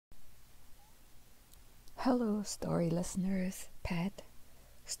Hello, story listeners. Pat,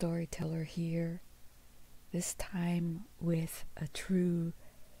 storyteller here. This time with a true,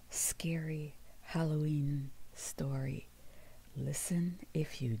 scary Halloween story. Listen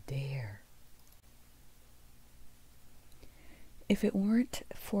if you dare. If it weren't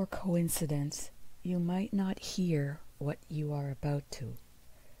for coincidence, you might not hear what you are about to.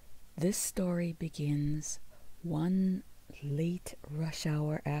 This story begins one late rush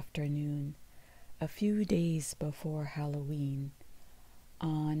hour afternoon, a few days before Halloween,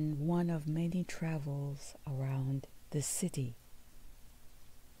 on one of many travels around the city.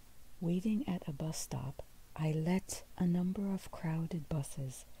 Waiting at a bus stop, I let a number of crowded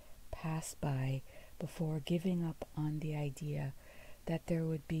buses pass by before giving up on the idea that there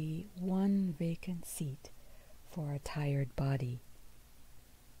would be one vacant seat for a tired body.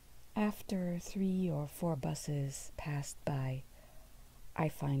 After 3 or 4 buses passed by, I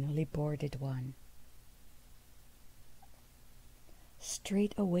finally boarded one.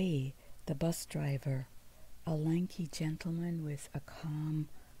 Straight away, the bus driver, a lanky gentleman with a calm,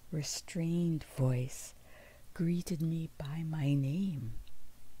 restrained voice, greeted me by my name.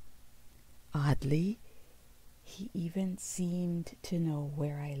 Oddly, he even seemed to know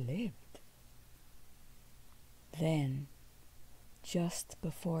where I lived. Then, just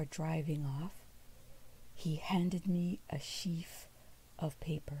before driving off, he handed me a sheaf of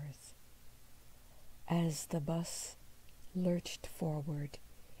papers. As the bus lurched forward,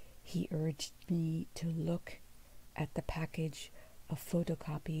 he urged me to look at the package of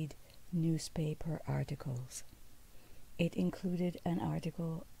photocopied newspaper articles. It included an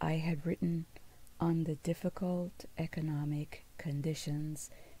article I had written on the difficult economic conditions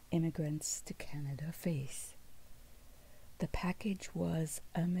immigrants to Canada face. The package was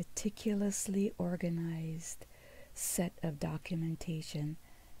a meticulously organized set of documentation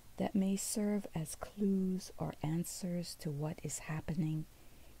that may serve as clues or answers to what is happening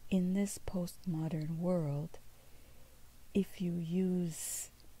in this postmodern world if you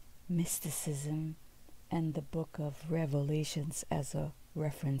use mysticism and the book of Revelations as a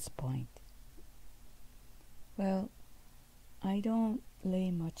reference point. Well, I don't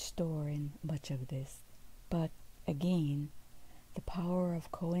lay much store in much of this, but again, the power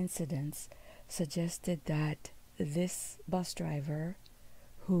of coincidence suggested that this bus driver,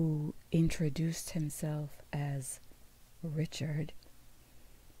 who introduced himself as Richard,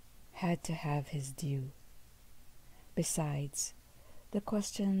 had to have his due. Besides, the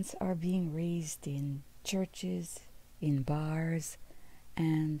questions are being raised in churches, in bars,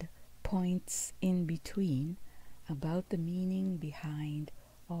 and points in between about the meaning behind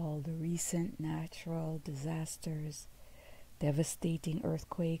all the recent natural disasters, devastating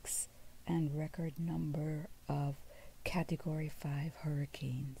earthquakes, and record number of Category 5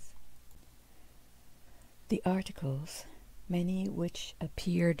 hurricanes. The articles, many which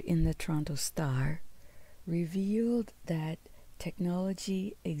appeared in the Toronto Star, revealed that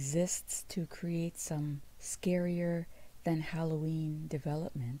technology exists to create some scarier than Halloween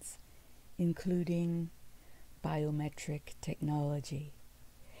developments, including biometric technology.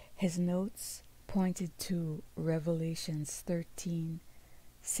 His notes pointed to Revelations 13:16,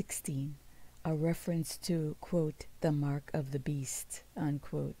 a reference to, quote, the mark of the beast,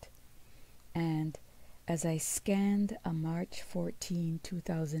 unquote. And as I scanned a March 14,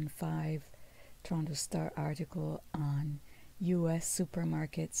 2005 Toronto Star article on U.S.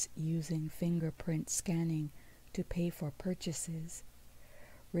 supermarkets using fingerprint scanning to pay for purchases,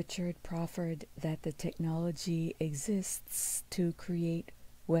 Richard proffered that the technology exists to create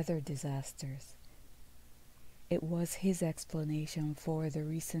weather disasters. It was his explanation for the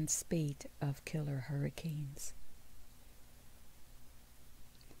recent spate of killer hurricanes.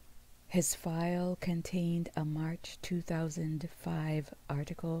 His file contained a March 2005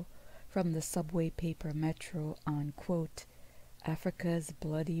 article from the subway paper Metro on, quote, Africa's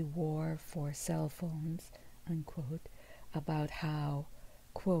bloody war for cell phones, unquote, about how,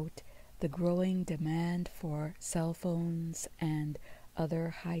 quote, the growing demand for cell phones and other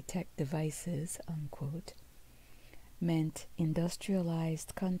high-tech devices, unquote, meant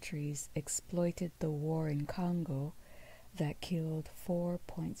industrialized countries exploited the war in Congo that killed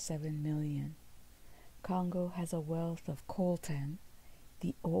 4.7 million. Congo has a wealth of coltan,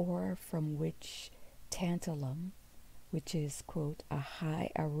 the ore from which tantalum, which is, quote, a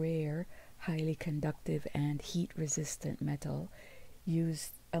rare, highly conductive and heat-resistant metal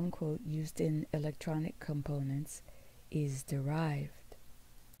used, unquote, used in electronic components, is derived.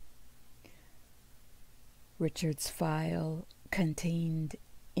 Richard's file contained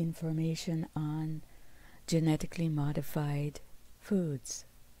information on genetically modified foods.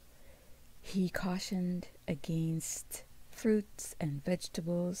 He cautioned against fruits and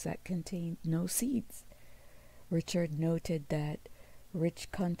vegetables that contained no seeds. Richard noted that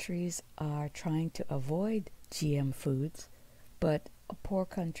rich countries are trying to avoid GM foods, but poor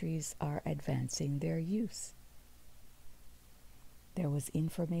countries are advancing their use. There was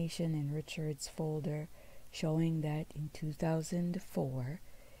information in Richard's folder showing that in 2004,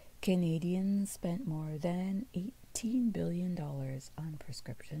 Canadians spent more than $18 billion on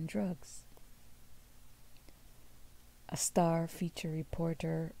prescription drugs. A Star feature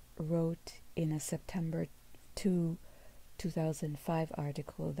reporter wrote in a September 2, 2005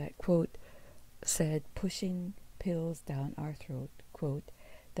 article that, quote, said pushing pills down our throat, quote,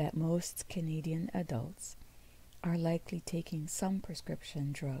 that most Canadian adults are likely taking some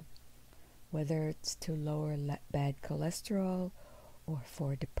prescription drug, whether it's to lower bad cholesterol or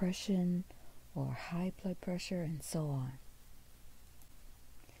for depression or high blood pressure and so on.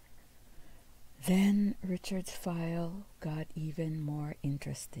 Then Richard's file got even more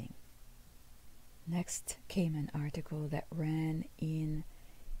interesting. Next came an article that ran in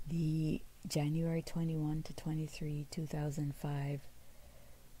the January 21 to 23, 2005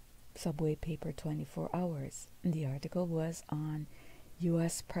 Subway paper 24 Hours. The article was on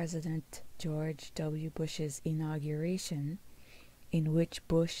U.S. President George W. Bush's inauguration, in which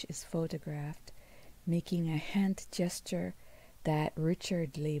Bush is photographed making a hand gesture that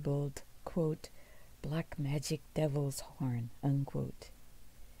Richard labeled, quote, black magic devil's horn, unquote.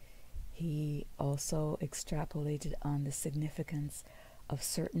 He also extrapolated on the significance of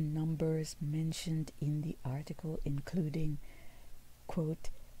certain numbers mentioned in the article, including, quote,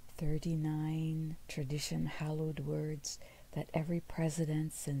 39 tradition hallowed words that every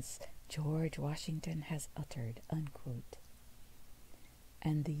president since George Washington has uttered, unquote,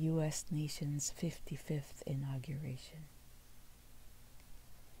 and the U.S. nation's 55th inauguration.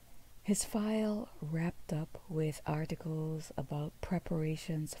 His file wrapped up with articles about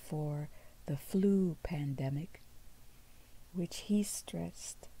preparations for the flu pandemic, which he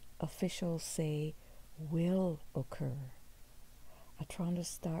stressed officials say will occur. A Toronto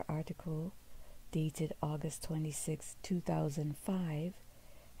Star article dated August 26, 2005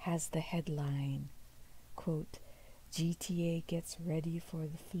 has the headline, quote, GTA gets ready for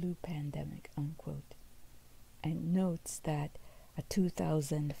the flu pandemic, unquote, and notes that a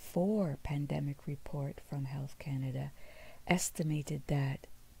 2004 pandemic report from Health Canada estimated that,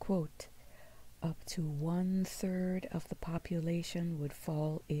 quote, up to 1/3 of the population would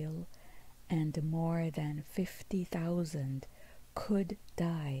fall ill and more than 50,000 could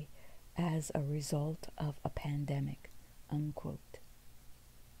die as a result of a pandemic, unquote.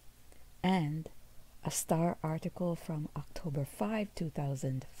 And a Star article from October 5,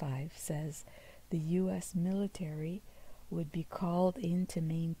 2005 says the U.S. military would be called in to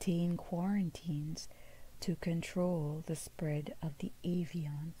maintain quarantines to control the spread of the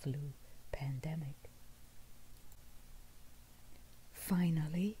avian flu pandemic.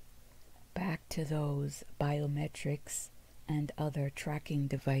 Finally, back to those biometrics and other tracking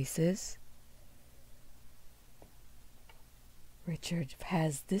devices. Richard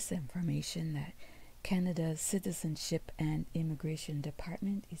has this information that Canada's Citizenship and Immigration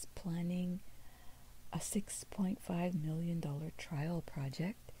Department is planning a $6.5 million trial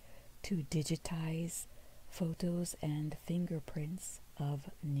project to digitize photos and fingerprints of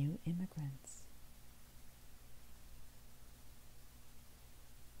new immigrants.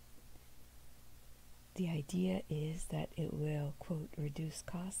 The idea is that it will, quote, reduce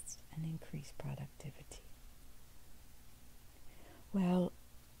costs and increase productivity. Well,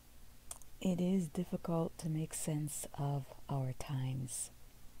 it is difficult to make sense of our times.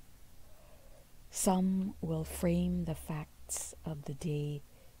 Some will frame the facts of the day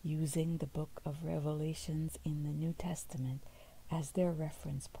using the book of Revelations in the New Testament as their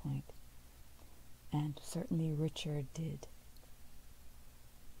reference point, and certainly Richard did.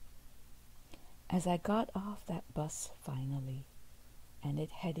 As I got off that bus finally, and it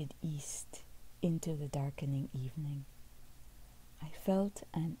headed east into the darkening evening, I felt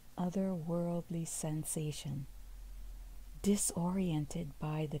an otherworldly sensation, disoriented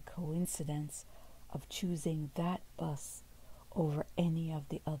by the coincidence of choosing that bus over any of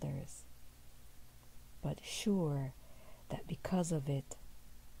the others, but sure that because of it,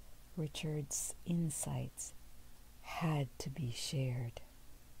 Richard's insights had to be shared.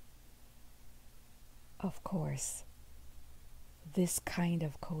 Of course, this kind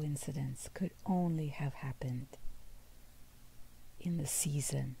of coincidence could only have happened in the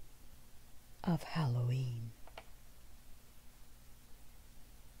season of Halloween.